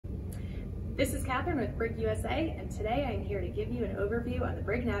This is Catherine with BRIG USA, and today I am here to give you an overview on the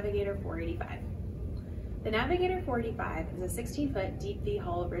BRIG Navigator 485. The Navigator 485 is a 16-foot deep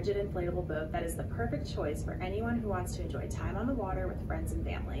V-hull rigid inflatable boat that is the perfect choice for anyone who wants to enjoy time on the water with friends and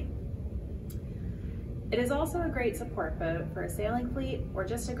family. It is also a great support boat for a sailing fleet or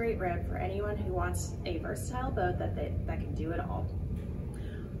just a great rib for anyone who wants a versatile boat that can do it all.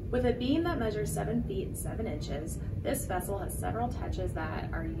 With a beam that measures 7 feet and 7 inches, this vessel has several touches that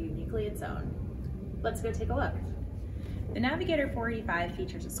are uniquely its own. Let's go take a look. The Navigator 485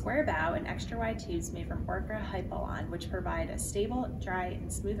 features a square bow and extra wide tubes made from Orca Hypalon, which provide a stable, dry, and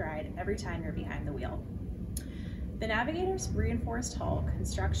smooth ride every time you're behind the wheel. The Navigator's reinforced hull,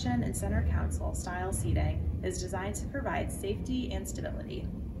 construction, and center console style seating is designed to provide safety and stability.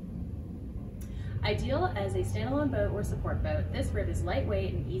 Ideal as a standalone boat or support boat, this rib is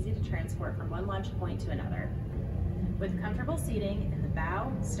lightweight and easy to transport from one launch point to another. With comfortable seating in the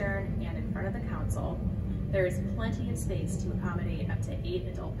bow, stern, and in front of the console, there is plenty of space to accommodate up to 8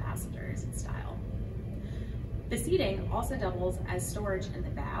 adult passengers in style. The seating also doubles as storage in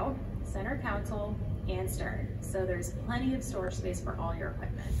the bow, center console, and stern, so there's plenty of storage space for all your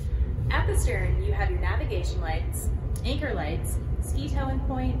equipment. At the stern, you have your navigation lights, anchor lights, ski towing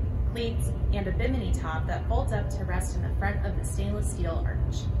point, cleats, and a bimini top that folds up to rest in the front of the stainless steel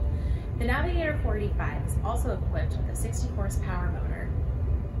arch. The Navigator 485 is also equipped with a 60 horsepower motor.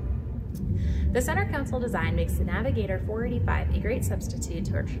 The center console design makes the Navigator 485 a great substitute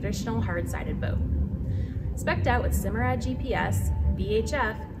to a traditional hard-sided boat. Spec'd out with Simrad GPS,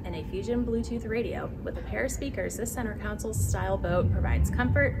 VHF, and a Fusion Bluetooth radio, with a pair of speakers, this center console style boat provides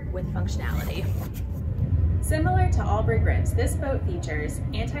comfort with functionality. Similar to all BRIG ribs, this boat features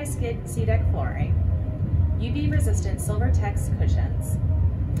anti-skid SeaDeck flooring, UV-resistant Silvertex cushions,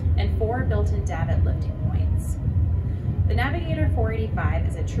 and 4 built-in davit lifting points. The Navigator 485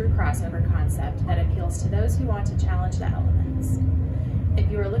 is a true crossover concept that appeals to those who want to challenge the elements. If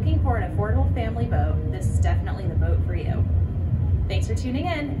you are looking for an affordable family boat, this is definitely the boat for you. Thanks for tuning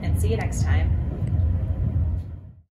in, and see you next time.